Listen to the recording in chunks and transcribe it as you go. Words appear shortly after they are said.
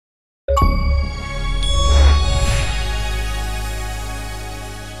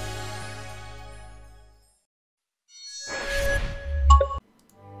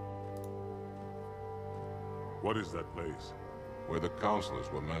What is that place? Where the counselors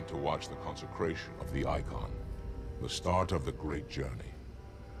were meant to watch the consecration of the Icon. The start of the great journey.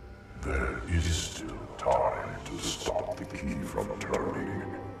 There is still time to stop the key from turning.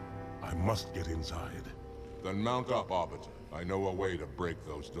 I must get inside. Then mount up, Arbiter. I know a way to break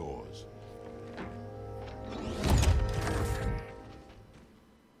those doors.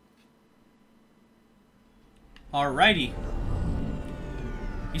 Alrighty.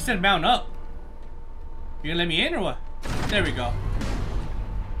 He said mount up. You gonna let me in or what? There we go.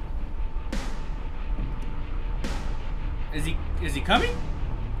 Is he coming?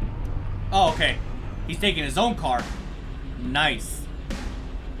 Oh, okay. He's taking his own car. Nice.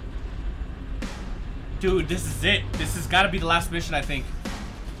 Dude, this is it. This has got to be the last mission, I think.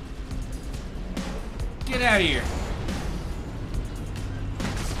 Get out of here.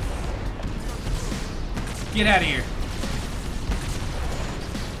 Get out of here.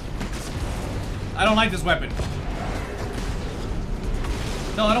 I don't like this weapon.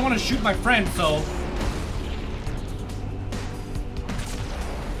 No, I don't want to shoot my friend, so...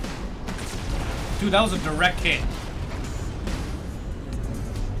 Dude, that was a direct hit.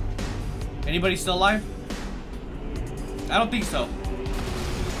 Anybody still alive? I don't think so.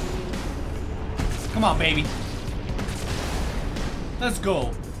 Come on, baby. Let's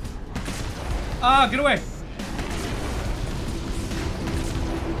go. Ah, get away.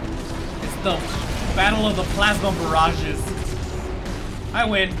 It's the battle of the plasma barrages. I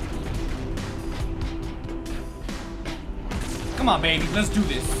win. Come on, baby. Let's do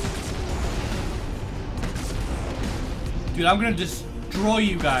this. Dude, I'm gonna destroy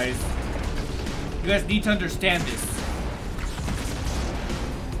you guys. You guys need to understand this.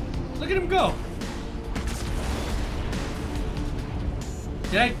 Look at him go.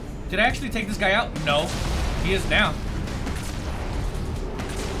 Did I actually take this guy out? No. He is now.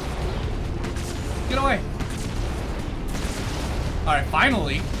 Get away. Alright,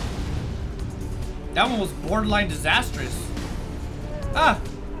 finally. That one was borderline disastrous. Ah!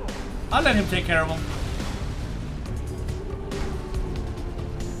 I'll let him take care of him.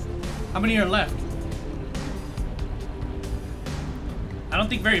 How many are left? I don't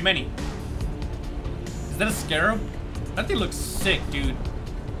think very many. Is that a scarab? That thing looks sick, dude.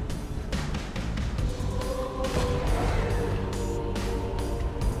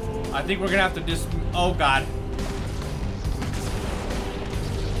 I think we're gonna have to oh god.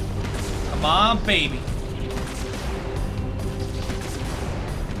 Come on, baby.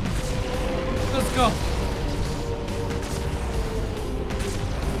 Let's go.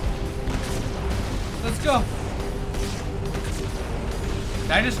 Let's go.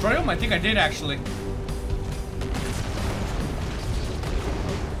 Did I destroy him? I think I did, actually.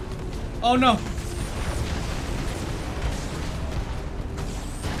 Oh, no.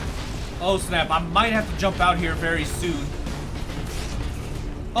 Oh, snap. I might have to jump out here very soon.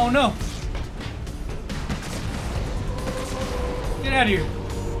 Oh, no. Get out of here.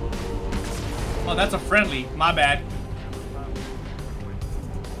 Oh, that's a friendly. My bad.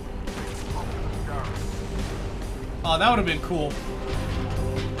 Oh, that would have been cool.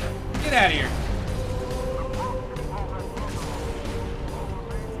 Get out of here.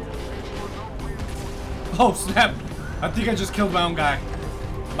 Oh, snap. I think I just killed my own guy.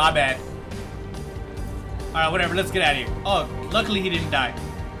 My bad. Alright, whatever. Let's get out of here. Oh, luckily he didn't die.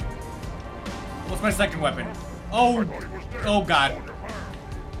 What's my second weapon? Oh, oh god.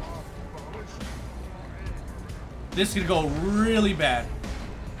 This could go really bad.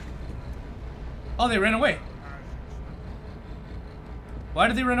 Oh, they ran away. Why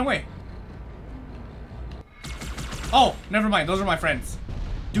did they run away? Oh, never mind. Those are my friends.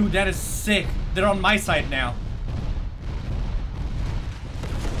 Dude, that is sick. They're on my side now.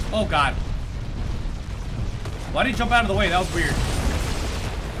 Oh, God. Why did he jump out of the way? That was weird.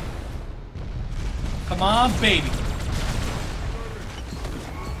 Come on, baby.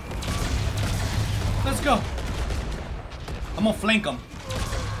 Let's go. I'm gonna flank him.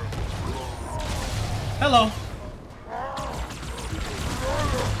 Hello.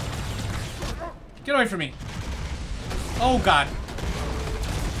 Get away from me. Oh, God.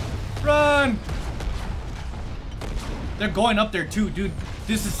 Run! They're going up there, too, dude.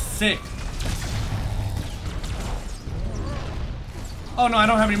 This is sick. Oh, no, I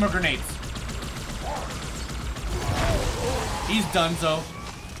don't have any more grenades. He's donezo.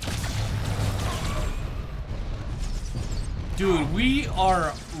 Dude, we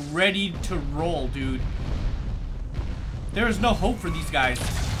are ready to roll, dude. There is no hope for these guys.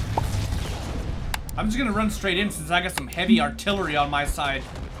 I'm just gonna run straight in since I got some heavy artillery on my side.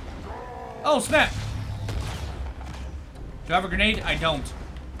 Oh, snap! Do I have a grenade? I don't.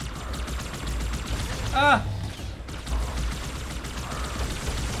 Ah!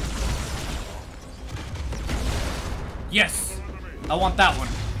 Yes! I want that one.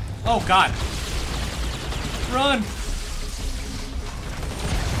 Oh, God. Run!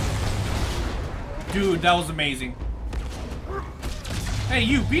 Dude, that was amazing. Hey,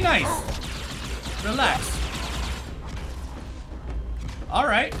 you, be nice. Relax.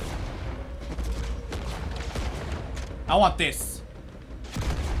 Alright. I want this.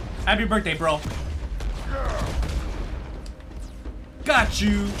 Happy birthday, bro. Got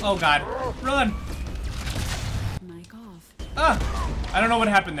you. Oh, God. Run. Mic off. Ah! I don't know what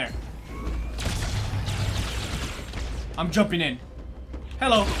happened there. I'm jumping in.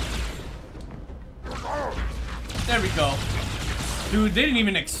 Hello. There we go. Dude, they didn't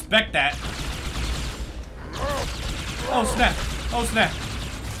even expect that. Oh, snap. Oh, snap.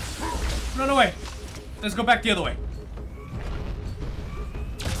 Run away. Let's go back the other way.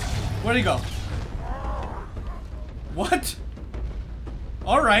 Where'd he go? What?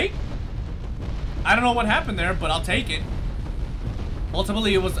 Alright. I don't know what happened there, but I'll take it.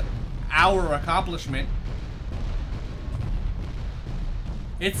 Ultimately, it was our accomplishment.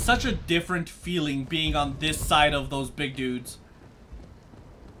 It's such a different feeling being on this side of those big dudes.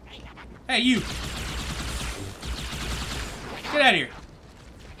 Hey, you! Get out of here!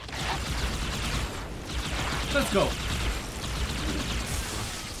 Let's go!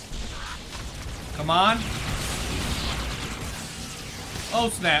 Come on! Oh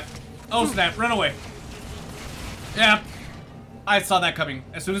snap! Oh snap! Run away! Yep! I saw that coming.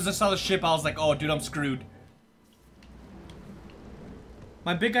 As soon as I saw the ship, I was like, oh dude, I'm screwed.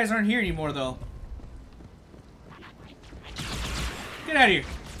 My big guys aren't here anymore, though. Get out of here.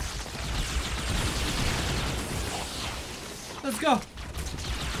 Let's go.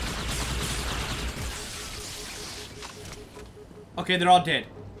 Okay, they're all dead.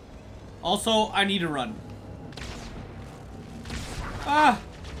 Also, I need to run. Ah!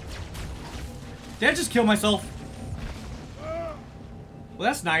 Did I just kill myself? Well,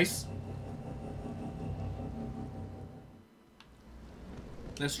 that's nice.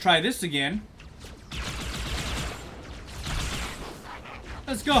 Let's try this again.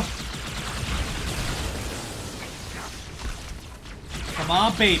 Let's go. Come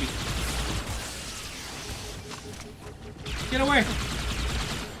on, baby. Get away.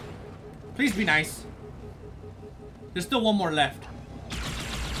 Please be nice. There's still one more left.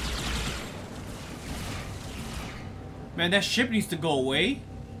 Man, that ship needs to go away.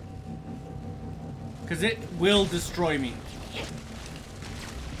 Because it will destroy me.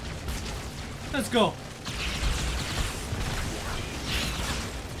 Let's go.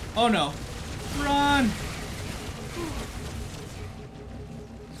 Oh no. Run!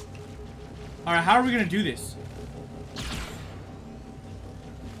 Alright, how are we gonna do this?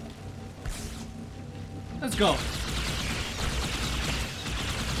 Let's go.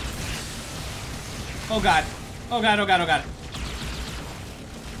 Oh god. Oh god, oh god, oh god.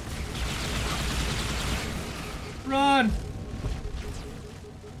 Run!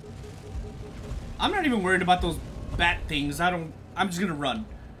 I'm not even worried about those bat things. I'm just gonna run.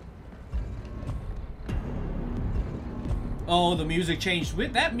 Oh, the music changed.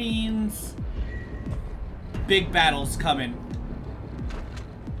 That means big battles coming.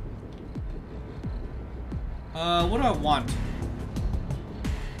 What do I want?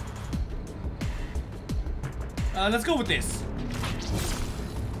 Let's go with this.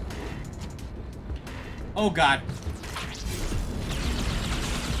 Oh god.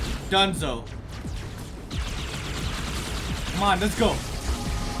 Dunzo. Come on, let's go.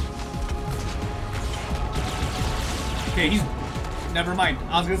 Okay, he's... Never mind.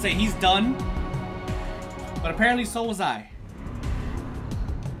 I was gonna say he's done. But apparently so was I.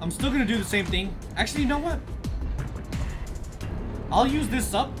 I'm still gonna do the same thing. Actually, you know what? I'll use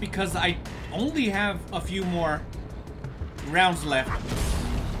this up because I only have a few more rounds left.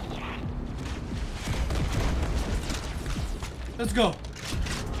 Let's go.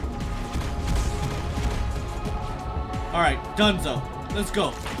 Alright, Dunzo. Let's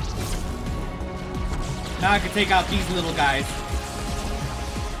go. Now I can take out these little guys.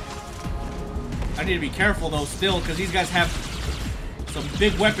 I need to be careful though still, because these guys have some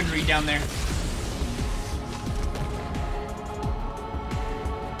big weaponry down there.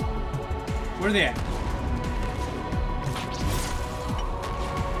 Where are they at?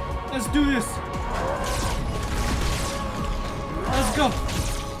 Let's do this. Let's go.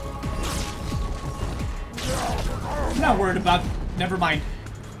 I'm not worried about... Never mind.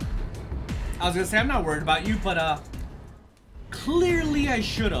 I was gonna say I'm not worried about you, but clearly I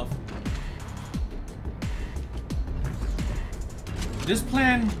should have. This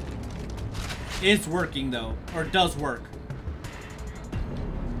plan is working though, or does work.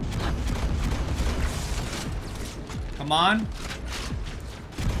 Come on.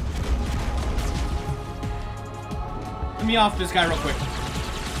 Let me off this guy real quick.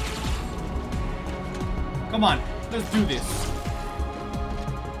 Come on, let's do this.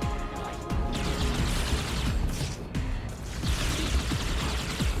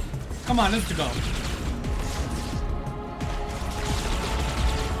 Come on, let's go.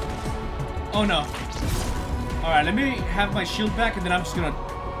 Oh no. Alright, let me have my shield back and then I'm just gonna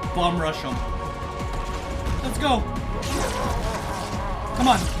bomb rush him. Let's go. Come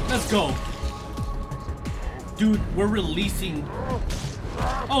on, let's go. Dude, we're releasing.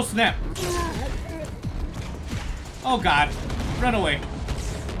 Oh snap. Oh god. Run away.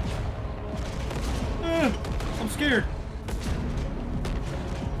 I'm scared.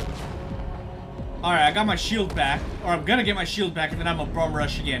 Alright, I got my shield back. Or I'm gonna get my shield back and then I'm gonna bomb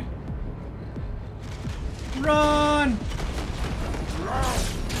rush again. Run!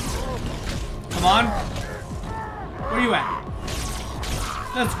 Come on. Where are you at?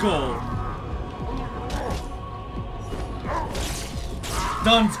 Let's go.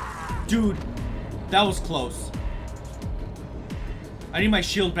 Done. Dude, that was close. I need my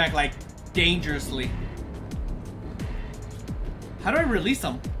shield back, like, dangerously. How do I release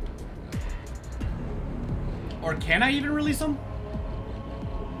them? Or can I even release them?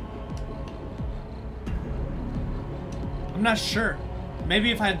 I'm not sure. Maybe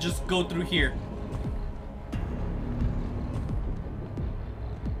if I just go through here.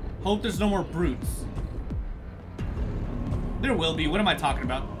 Hope there's no more brutes. There will be. What am I talking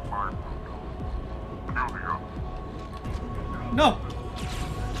about? No.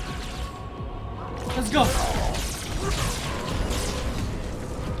 Let's go.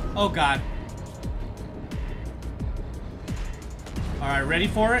 Oh god. Alright, ready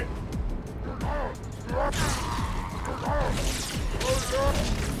for it?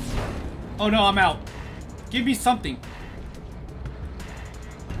 Oh no, I'm out. Give me something.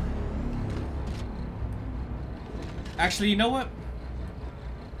 Actually, you know what?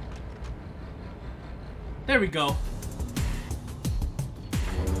 There we go.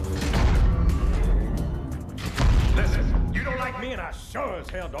 Listen, you don't like me and I sure as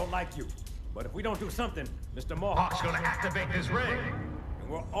hell don't like you. But if we don't do something, Mr. Mohawk's gonna activate this ring. And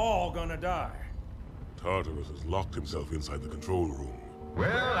we're all gonna die. Tartarus has locked himself inside the control room.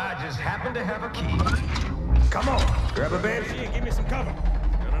 Well, I just happen to have a key. Come on, grab a banshee and give me some cover.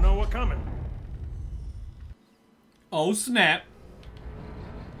 Gonna know what's coming. Oh snap.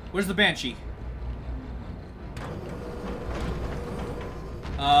 Where's the banshee?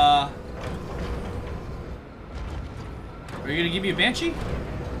 Are you gonna give me a banshee?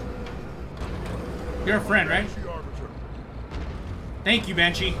 You're a friend, right? Thank you,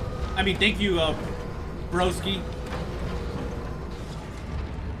 banshee. I mean, thank you, broski.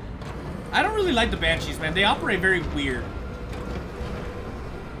 I don't really like the banshees, man. They operate very weird.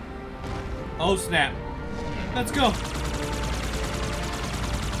 Oh snap. Let's go.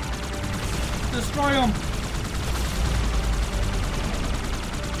 Destroy them.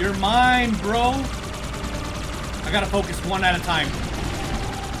 You're mine, bro. I gotta focus one at a time.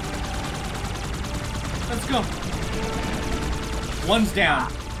 Let's go. One's down.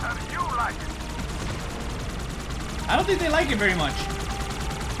 How do you like it? I don't think they like it very much.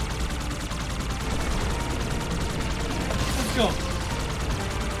 Let's go.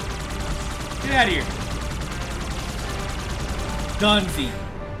 Get out of here. Dunsy.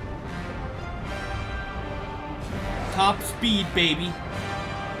 Top speed, baby.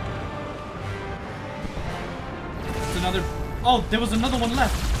 It's another... Oh, there was another one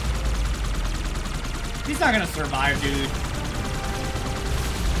left. He's not gonna survive, dude.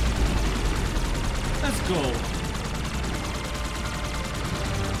 Let's go.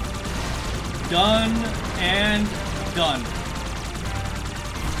 Done and done.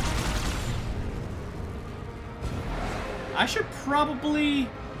 I should probably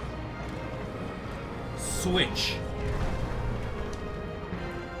switch.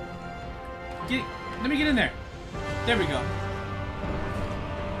 Let me get in there. There we go.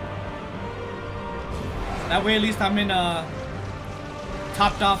 That way at least I'm in a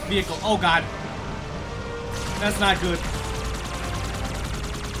topped off vehicle. Oh god. That's not good.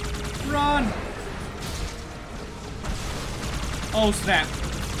 Run! Oh snap.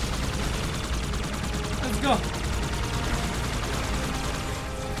 Let's go.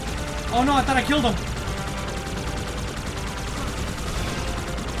 Oh no, I thought I killed him.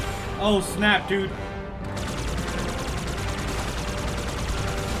 Oh snap, dude.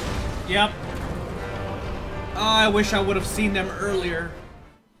 Yep. Oh, I wish I would have seen them earlier.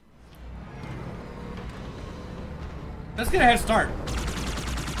 Let's get a head start.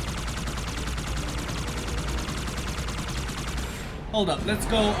 Hold up, let's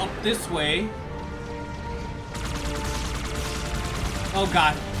go up this way. Oh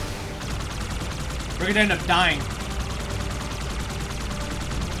god. We're gonna end up dying.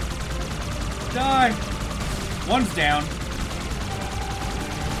 Die! One's down.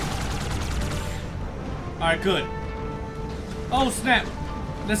 Alright, good. Oh snap!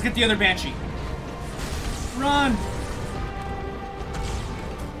 Let's get the other Banshee. Run!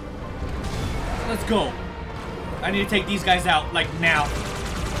 Let's go. I need to take these guys out, like, now.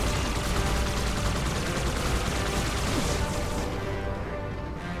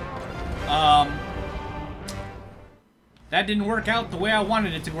 That didn't work out the way I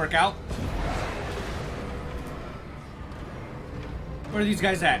wanted it to work out. Where are these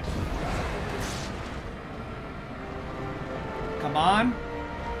guys at? Come on.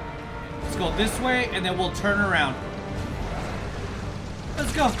 Let's go this way, and then we'll turn around.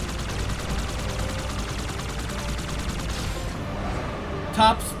 Let's go.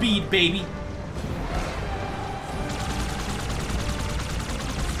 Top speed, baby.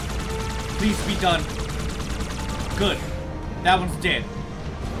 Please be done. Good. That one's dead.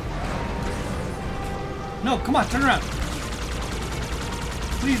 No, come on, turn around.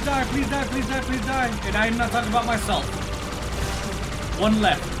 Please die, please die, please die, please die. And I'm not talking about myself. One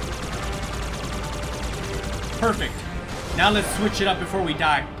left. Perfect. Now let's switch it up before we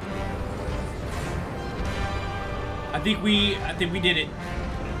die. I think we did it.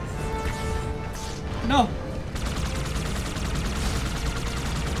 No.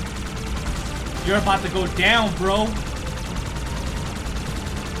 You're about to go down, bro.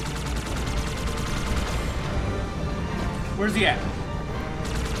 Where's he at?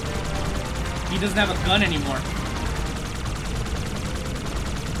 He doesn't have a gun anymore.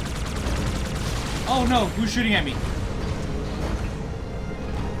 Oh no, who's shooting at me?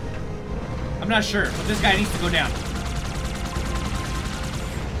 I'm not sure, but this guy needs to go down.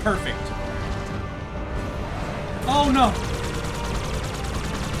 Perfect. Oh no.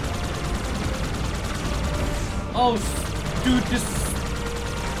 Oh, dude, this is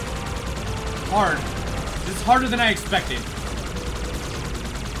hard. This is harder than I expected.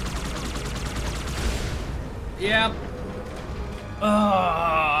 Yep.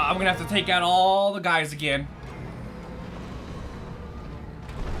 I'm gonna have to take out all the guys again.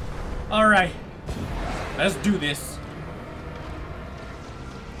 Alright. Let's do this.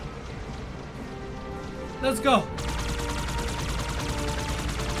 Let's go.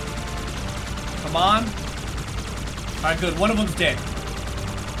 Come on. Alright, good. One of them's dead.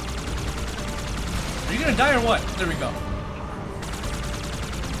 Are you gonna die or what? There we go.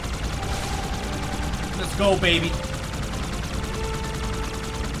 Let's go, baby.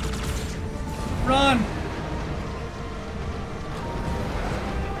 Run!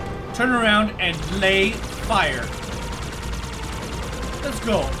 Turn around and lay fire. Let's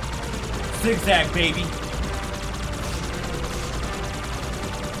go. Zigzag, baby.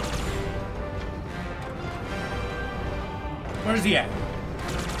 Where's he at?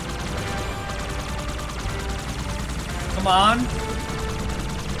 Come on.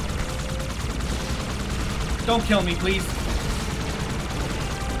 Don't kill me, please.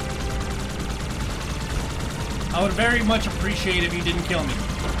 I would very much appreciate if you didn't kill me.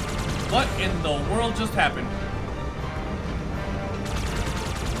 What in the world just happened?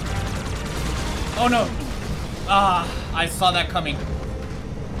 Oh no. I saw that coming.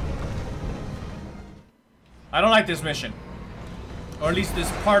 I don't like this mission. Or at least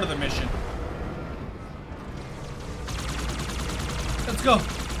this part of the mission. Let's go.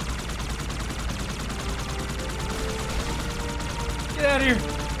 Get out of here.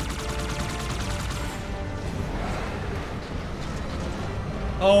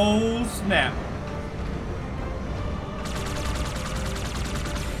 Oh, snap.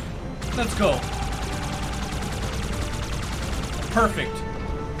 Let's go. Perfect.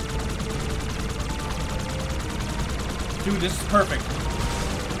 Dude, this is perfect.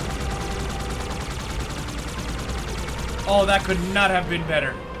 Oh, that could not have been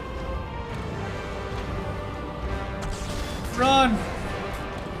better. Run!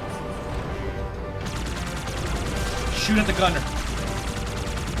 Shoot at the gunner.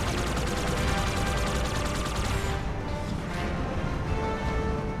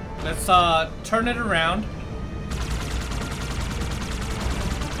 Let's turn it around.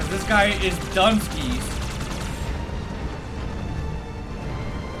 Cause this guy is Dunskies.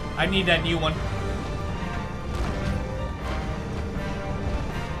 I need that new one.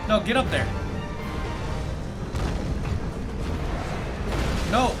 No, get up there.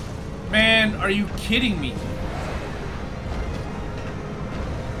 No. Man, are you kidding me?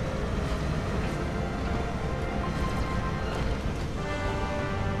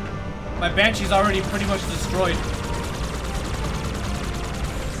 My Banshee's already pretty much destroyed.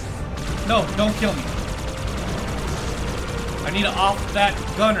 No, don't kill me. I need to off that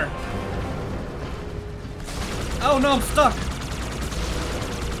gunner. Oh no, I'm stuck.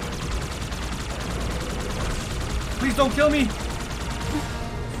 Please don't kill me.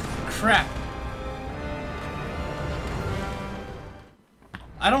 Crap.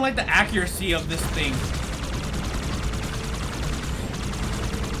 I don't like the accuracy of this thing.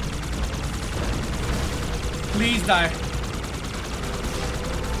 Please die.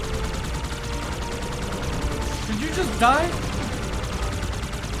 Did you just die?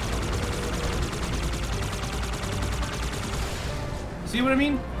 See what I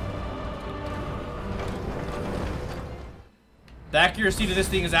mean? The accuracy to this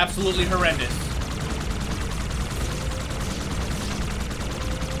thing is absolutely horrendous.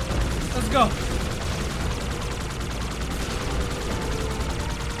 Let's go.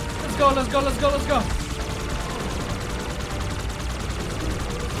 Let's go, let's go, let's go, let's go.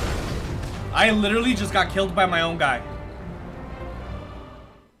 I literally just got killed by my own guy.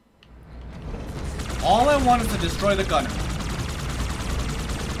 All I want is to destroy the gunner.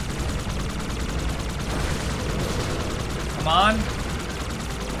 Come on.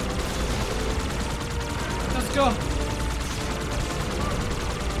 Let's go.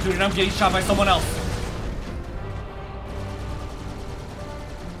 Dude, and I'm getting shot by someone else.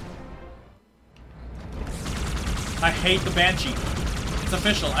 I hate the Banshee. It's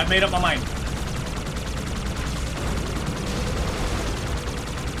official. I've made up my mind.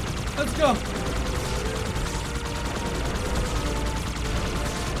 Let's go.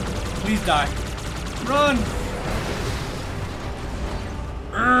 Please die. Run.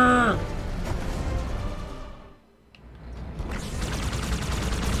 Urgh.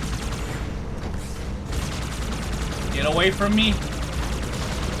 Get away from me.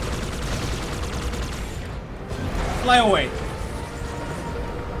 Fly away.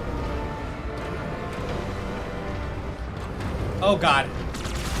 Oh god.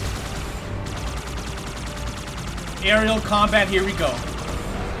 Aerial combat, here we go.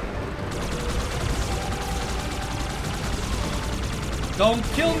 Don't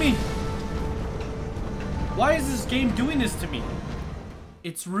kill me. Why is this game doing this to me?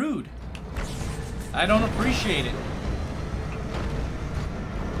 It's rude. I don't appreciate it.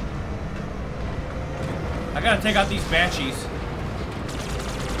 I gotta take out these Banshees.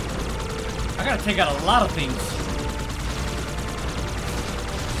 I gotta take out a lot of things.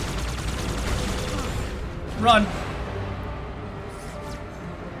 Run.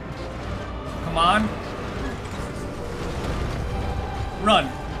 Come on.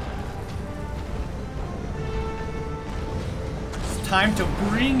 Run. It's time to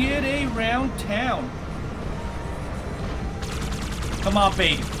bring it around town. Come on,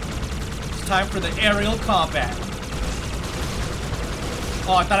 baby. It's time for the aerial combat.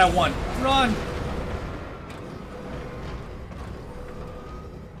 Oh, I thought I won. Run.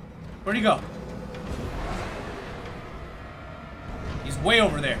 Where'd he go? He's way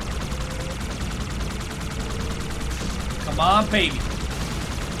over there. Come on, baby.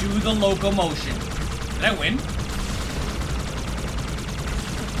 Do the locomotion. Did I win?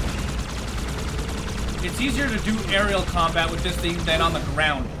 It's easier to do aerial combat with this thing than on the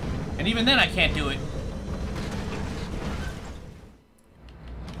ground. And even then I can't do it.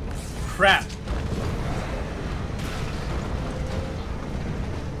 Crap.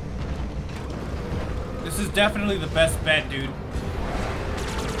 This is definitely the best bet, dude.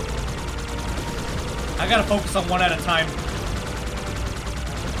 I gotta focus on one at a time.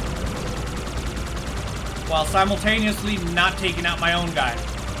 While simultaneously not taking out my own guy.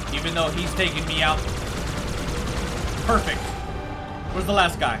 Even though he's taking me out. Perfect. Where's the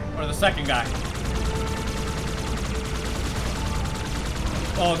last guy? Or the second guy?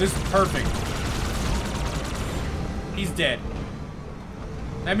 Oh, this is perfect. He's dead.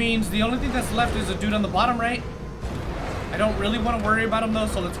 That means the only thing that's left is a dude on the bottom right. I don't really want to worry about him though,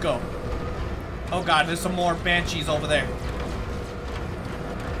 so let's go. Oh god, there's some more Banshees over there.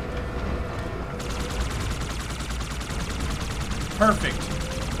 Perfect.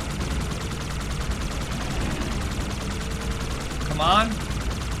 Come on.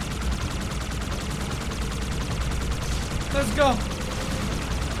 Let's go.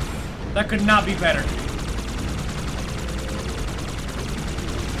 That could not be better.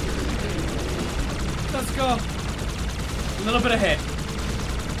 Let's go. A little bit ahead.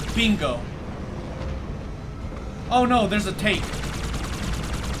 Bingo. Oh no, there's a take.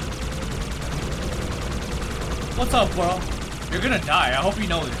 What's up, bro? You're gonna die. I hope you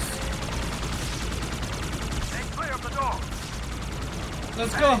know this. Stay clear of the door.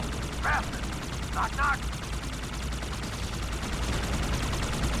 Let's go. Knock, knock.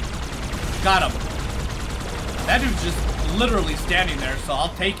 Got him. That dude's just literally standing there, so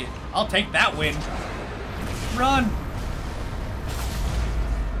I'll take it. I'll take that win. Run.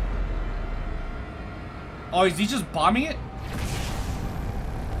 Oh, is he just bombing it?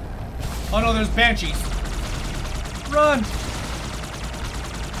 Oh no, there's banshees. Run.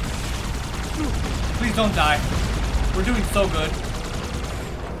 Please don't die. We're doing so good.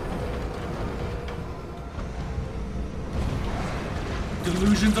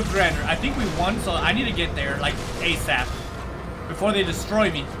 Delusions of grandeur. I think we won, so I need to get there, like, ASAP. Before they destroy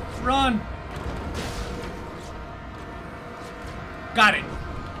me. Run! Got it.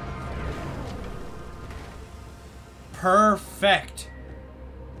 Perfect.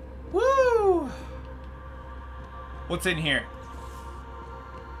 Woo! What's in here?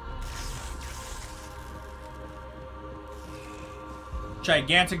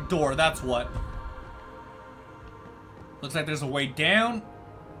 Gigantic door, that's what. Looks like there's a way down.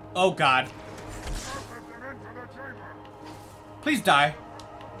 Oh god. Please die.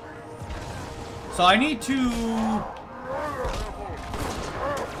 So I need to...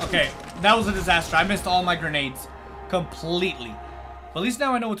 Okay, that was a disaster. I missed all my grenades. Completely. But at least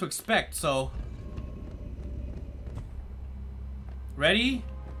now I know what to expect, so... Ready?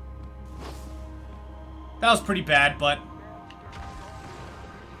 That was pretty bad, but...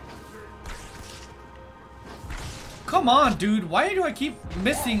 Come on, dude. Why do I keep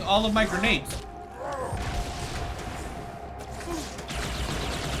missing all of my grenades?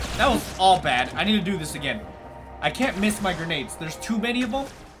 That was all bad. I need to do this again. I can't miss my grenades. There's too many of them.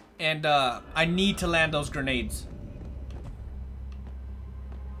 And I need to land those grenades.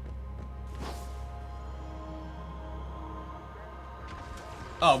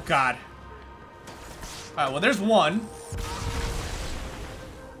 Oh, God. Alright, well, there's one.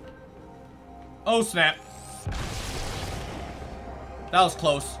 Oh, snap. That was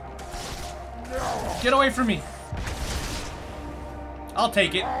close. Get away from me. I'll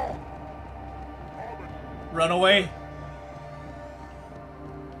take it. Run away.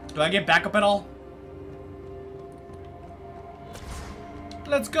 Do I get back up at all?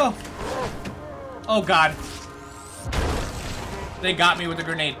 Let's go. Oh, God. They got me with a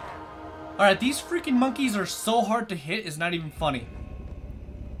grenade. Alright, these freaking monkeys are so hard to hit, it's not even funny.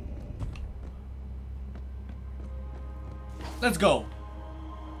 Let's go.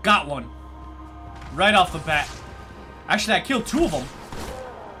 Got one. Right off the bat. Actually, I killed two of them.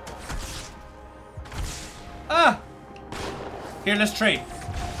 Ah! Here, let's trade.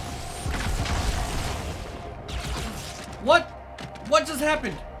 What? What just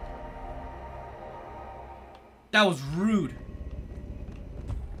happened? That was rude.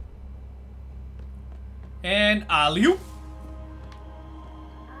 And alley-oop.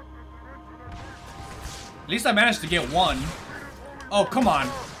 At least I managed to get one. Oh, come on.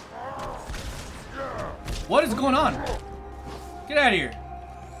 What is going on? Get out of here.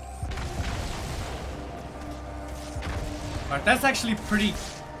 Alright, that's actually pretty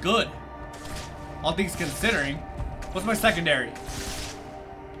good. All things considering. What's my secondary?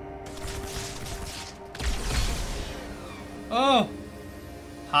 Oh.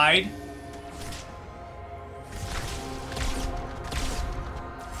 Hide.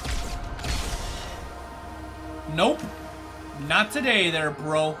 Nope. Not today there,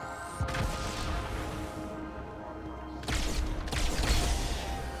 bro.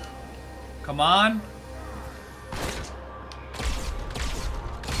 Come on.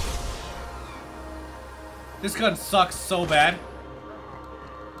 This gun sucks so bad.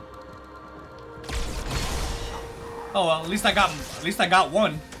 Oh well, at least I got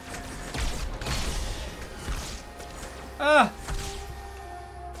one. Ah.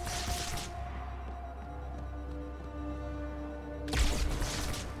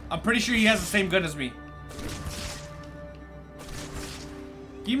 I'm pretty sure he has the same gun as me.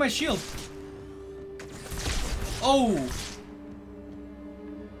 Give me my shield. Oh.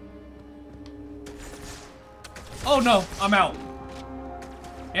 Oh no, I'm out.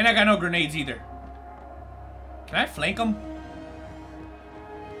 And I got no grenades either. Can I flank him?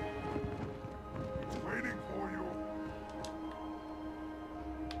 Waiting for you.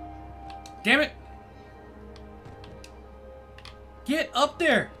 Damn it. Get up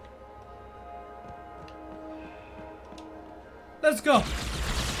there. Let's go.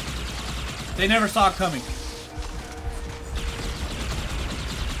 They never saw it coming.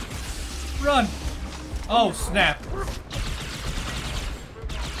 Run. Oh, snap.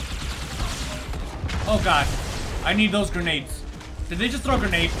 Oh, God. I need those grenades. Did they just throw a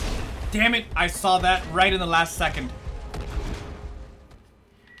grenade? Damn it. I saw that right in the last second.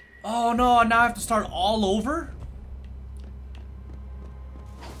 Oh no, now I have to start all over?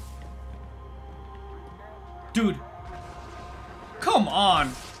 Dude. Come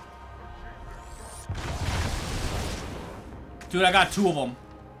on. Dude, I got 2 of them.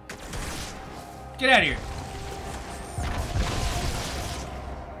 Get out of here.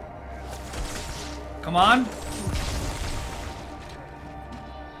 Come on.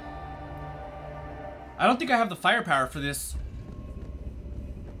 I don't think I have the firepower for this.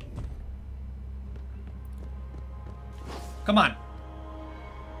 Come on.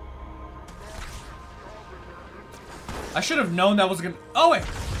 I should have known that was gonna... Oh, wait.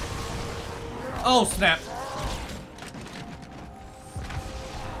 Oh, snap.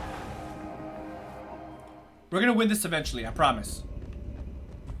 We're gonna win this eventually, I promise.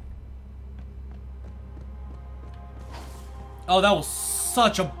 Oh, that was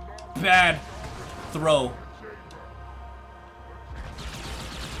such a bad throw.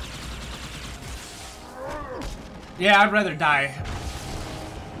 Yeah, I'd rather die.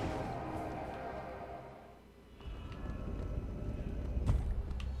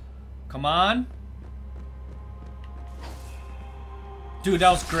 Come on. Dude,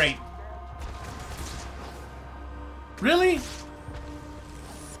 that was great. Really?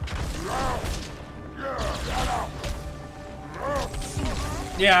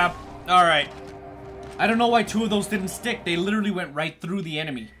 Yeah, alright. I don't know why 2 of those didn't stick. They literally went right through the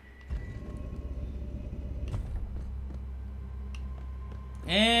enemy.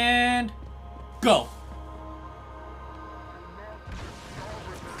 And... go.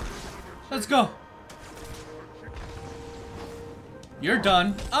 Let's go. You're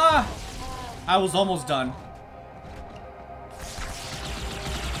done. Ah! I was almost done.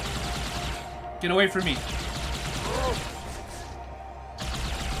 Get away from me.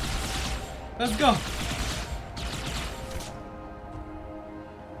 Let's go.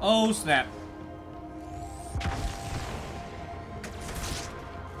 Oh, snap.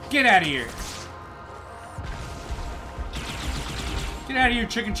 Get out of here. Get out of here,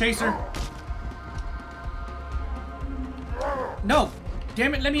 chicken chaser. No.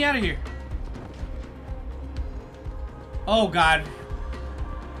 Damn it, let me out of here. Oh, God.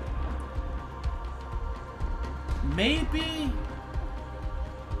 Maybe...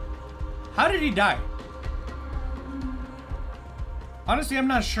 How did he die? Honestly, I'm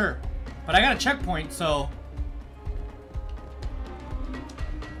not sure. But I got a checkpoint, so...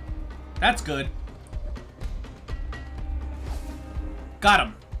 That's good. Got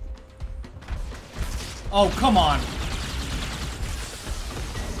him. Oh, come on.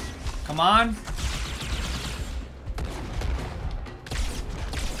 Come on.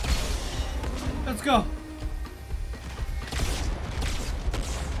 Let's go.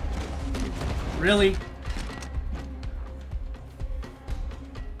 Really?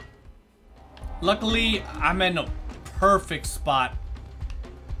 Luckily, I'm in a perfect spot.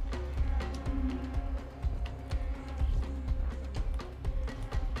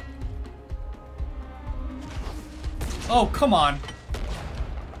 Oh, come on.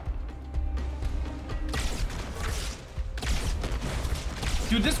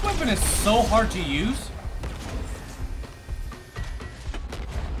 Dude, this weapon is so hard to use.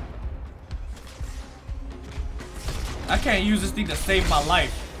 I can't use this thing to save my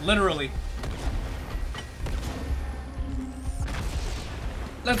life. Literally.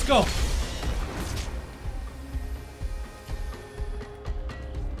 Let's go.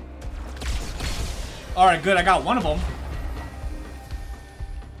 Alright, good. I got one of them.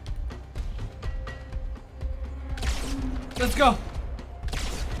 Let's go.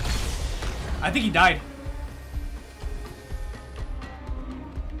 I think he died.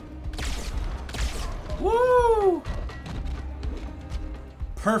 Woo!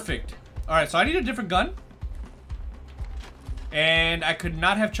 Perfect. Alright, so I need a different gun. And I could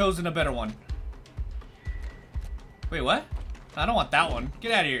not have chosen a better one. Wait, what? I don't want that one.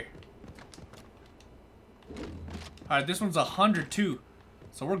 Get out of here. Alright, this one's 100 too.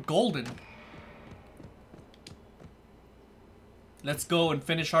 So we're golden. Let's go and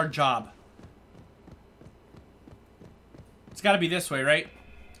finish our job. It's gotta be this way, right?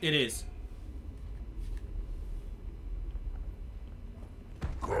 It is.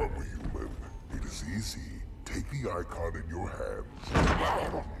 Come, human. It is easy. Take the icon in your hands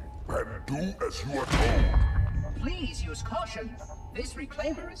and do as you are told. Please use caution. This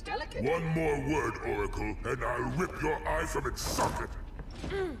reclaimer is delicate. One more word, Oracle, and I'll rip your eye from its socket.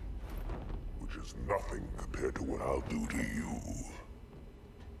 Which is nothing compared to what I'll do to you.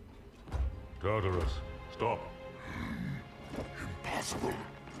 Tartarus, stop. Impossible.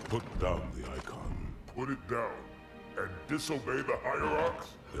 Put down the icon. Put it down. and disobey the Hierarchs?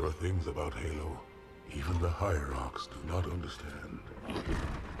 There are things about Halo even the Hierarchs do not understand.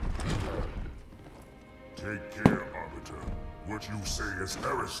 Take care, Arbiter. What you say is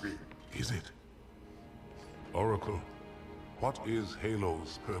heresy. Is it? Oracle, what is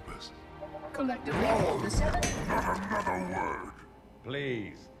Halo's purpose? Collectively, the seven. Not another word.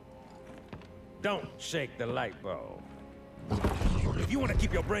 Please. Don't shake the light bulb. If you want to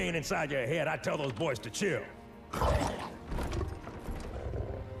keep your brain inside your head, I tell those boys to chill.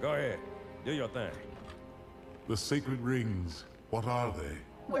 Go ahead. Do your thing. The sacred rings, what are they?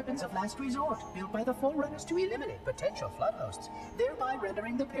 Weapons of last resort, built by the Forerunners to eliminate potential flood hosts, thereby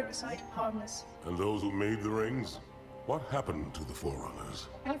rendering the parasite harmless. And those who made the rings? What happened to the Forerunners?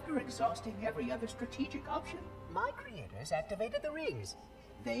 After exhausting every other strategic option, my creators activated the rings.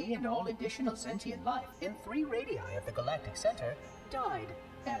 They and all additional sentient life in 3 radii of the galactic center died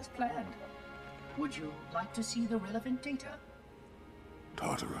as planned. Would you like to see the relevant data?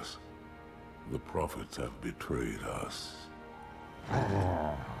 Tartarus, the prophets have betrayed us.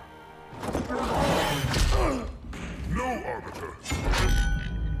 No, Arbiter.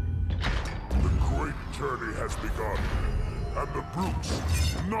 The great journey has begun, and the brutes,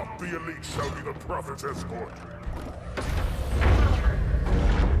 not the elite, shall be the Prophet's escort.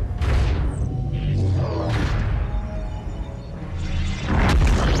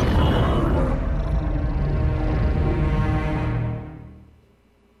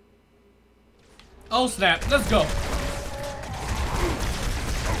 Oh snap, let's go.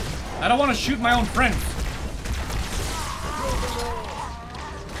 I don't want to shoot my own friends.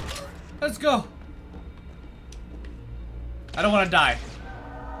 Let's go. I don't want to die.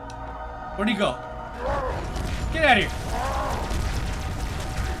 Where'd he go? Get out of here.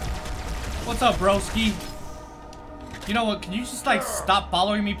 What's up, broski? You know what? Can you just like stop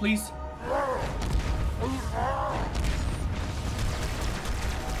following me, please?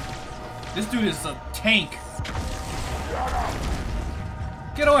 This dude is a tank.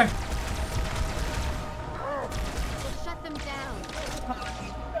 Get away. We'll shut them down.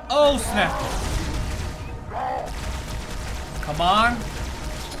 Oh, snap. Come on.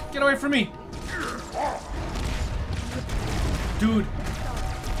 Get away from me. Dude.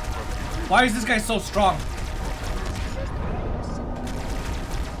 Why is this guy so strong?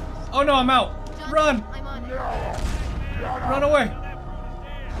 Oh no, I'm out. Run. I'm on it. Run away.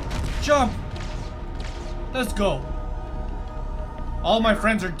 Jump. Let's go. All my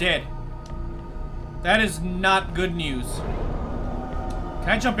friends are dead. That is not good news. Can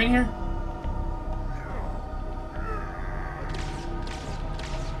I jump in here?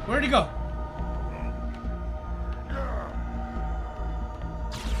 Where'd he go?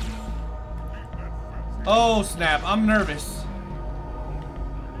 Oh snap, I'm nervous.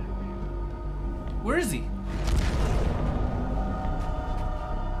 Where is he?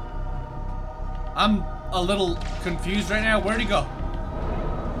 I'm a little confused right now. Where'd he go?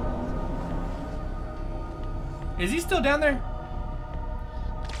 Is he still down there?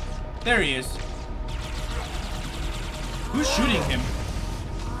 There he is. Who's shooting him?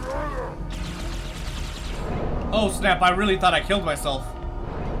 Oh snap, I really thought I killed myself.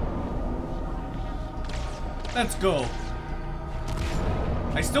 Let's go.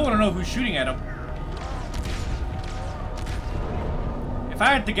 I still want to know who's shooting at him. If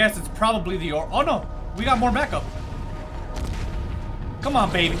I had to guess, it's probably the oh no, we got more backup. Come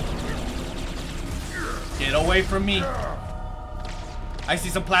on, baby. Get away from me. I see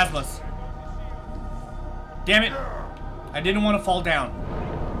some plasmas. Damn it. I didn't want to fall down.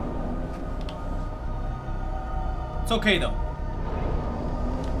 It's okay though.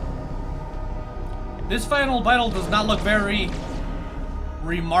 This final battle does not look very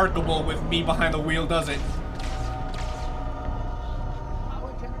remarkable with me behind the wheel, does it?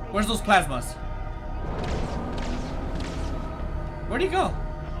 Where's those plasmas? Where'd he go?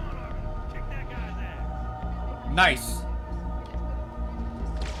 Nice.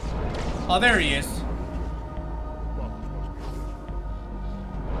 Oh, there he is.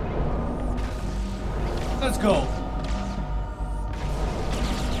 Let's go.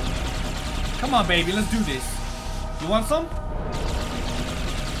 Come on, baby, let's do this. You want some?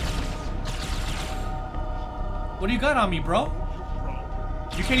 What do you got on me, bro?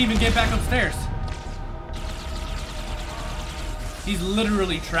 You can't even get back upstairs. He's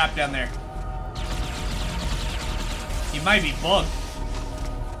literally trapped down there. He might be bugged.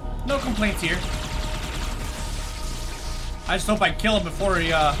 No complaints here. I just hope I kill him before he,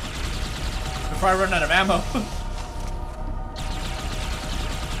 before I run out of ammo.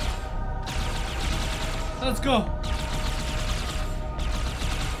 Let's go.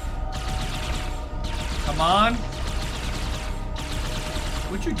 Come on.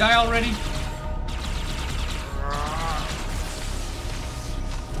 Would you die already?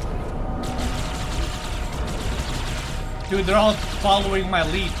 Dude, they're all following my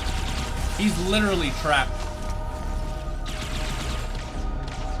lead. He's literally trapped.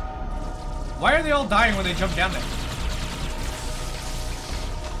 Why are they all dying when they jump down there?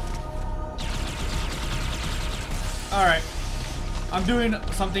 Alright. I'm doing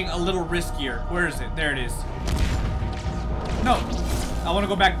something a little riskier. Where is it? There it is. No. I want to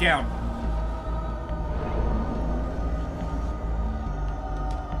go back down.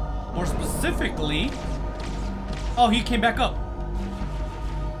 More specifically... Oh, he came back up.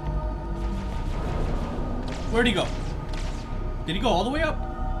 Where'd he go? Did he go all the way up?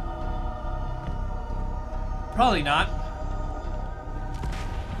 Probably not.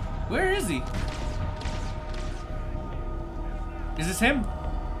 Where is he? Is this him?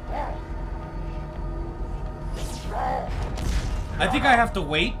 I think I have to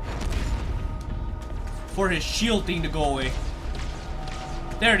wait for his shield thing to go away.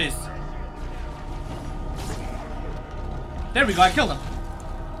 There it is. There we go, I killed him.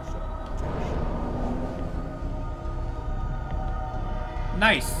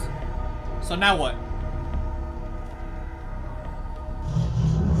 Nice. So now what?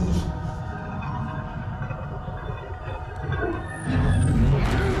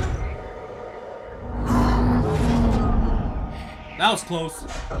 That was close.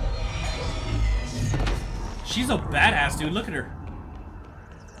 She's a badass, dude. Look at her.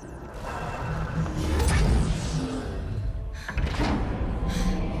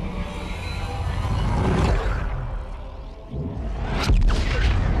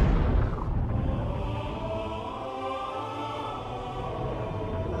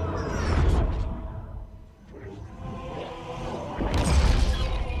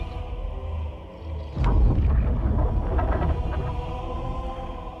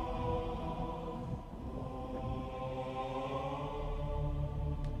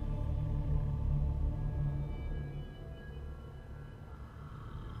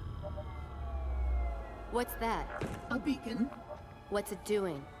 What's that? A beacon What's it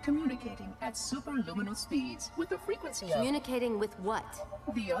doing? communicating at superluminal speeds with the frequency of Communicating with what?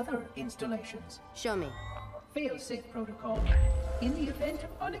 the other installations. Show me. Fail-safe protocol. In the event of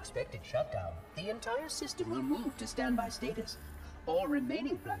unexpected shutdown, the entire system will move to standby status. All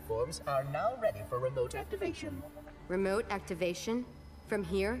remaining platforms are now ready for remote activation. Remote activation? From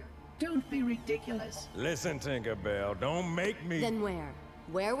here? Don't be ridiculous. Listen, Tinkerbell, don't make me... Then where?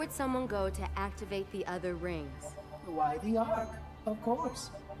 Where would someone go to activate the other rings? Why the Ark? Of course.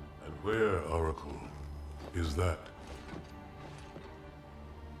 And where, Oracle, is that?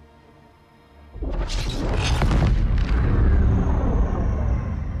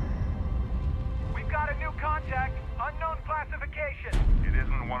 We've got a new contact. Unknown classification. It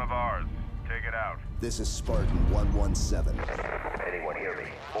isn't one of ours. Take it out. This is Spartan 117. Anyone hear me?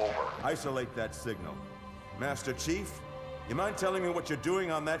 Over. Isolate that signal. Master Chief, you mind telling me what you're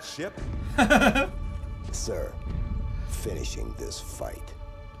doing on that ship? Sir, finishing this fight.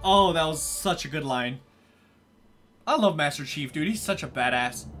 Oh, that was such a good line. I love Master Chief, dude. He's such a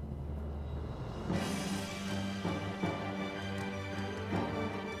badass.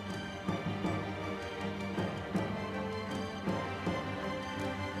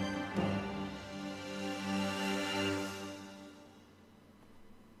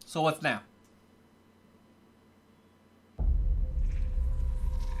 So what's now?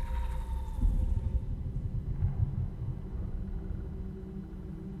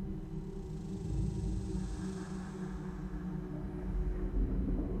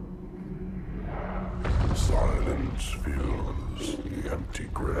 Silence fills the empty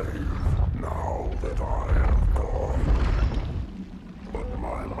grave now that I have gone. But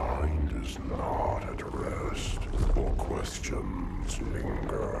my mind is not at rest, for questions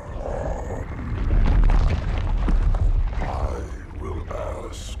linger on. I will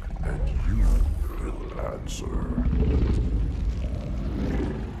ask, and you will answer.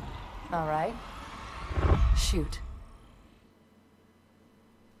 All right. Shoot.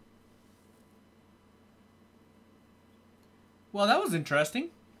 Well, that was interesting.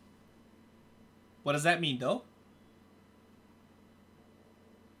 What does that mean, though?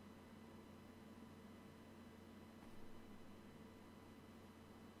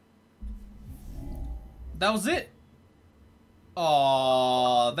 That was it.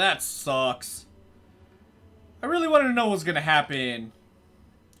 Aww, that sucks. I really wanted to know what was gonna happen.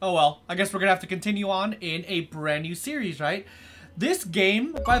 Oh well, I guess we're gonna have to continue on in a brand new series, right? This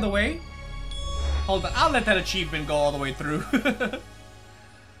game, by the way... Hold on, I'll let that achievement go all the way through.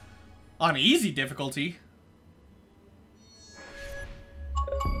 On easy difficulty.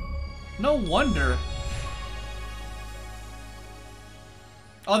 No wonder.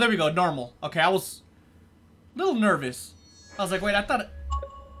 Oh, there we go. Normal. Okay, I was a little nervous. I was like, wait, I thought...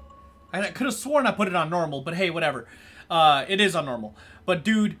 I could have sworn I put it on normal, but hey, whatever. It is on normal. But,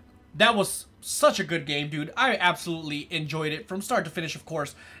 dude, that was such a good game, dude. I absolutely enjoyed it from start to finish, of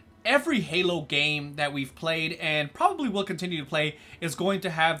course. Every Halo game that we've played, and probably will continue to play, is going to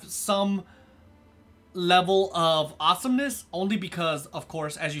have some level of awesomeness, only because, of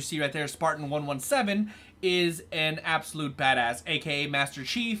course, as you see right there, Spartan 117 is an absolute badass, aka Master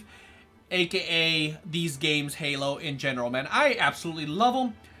Chief, aka these games, Halo in general, man. I absolutely love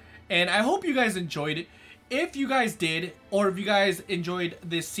them, and I hope you guys enjoyed it. If you guys did, or if you guys enjoyed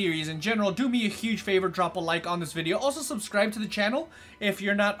this series in general, do me a huge favor, drop a like on this video. Also, subscribe to the channel if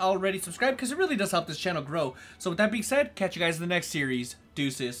you're not already subscribed, because it really does help this channel grow. So with that being said, catch you guys in the next series.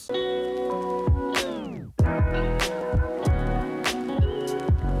 Deuces.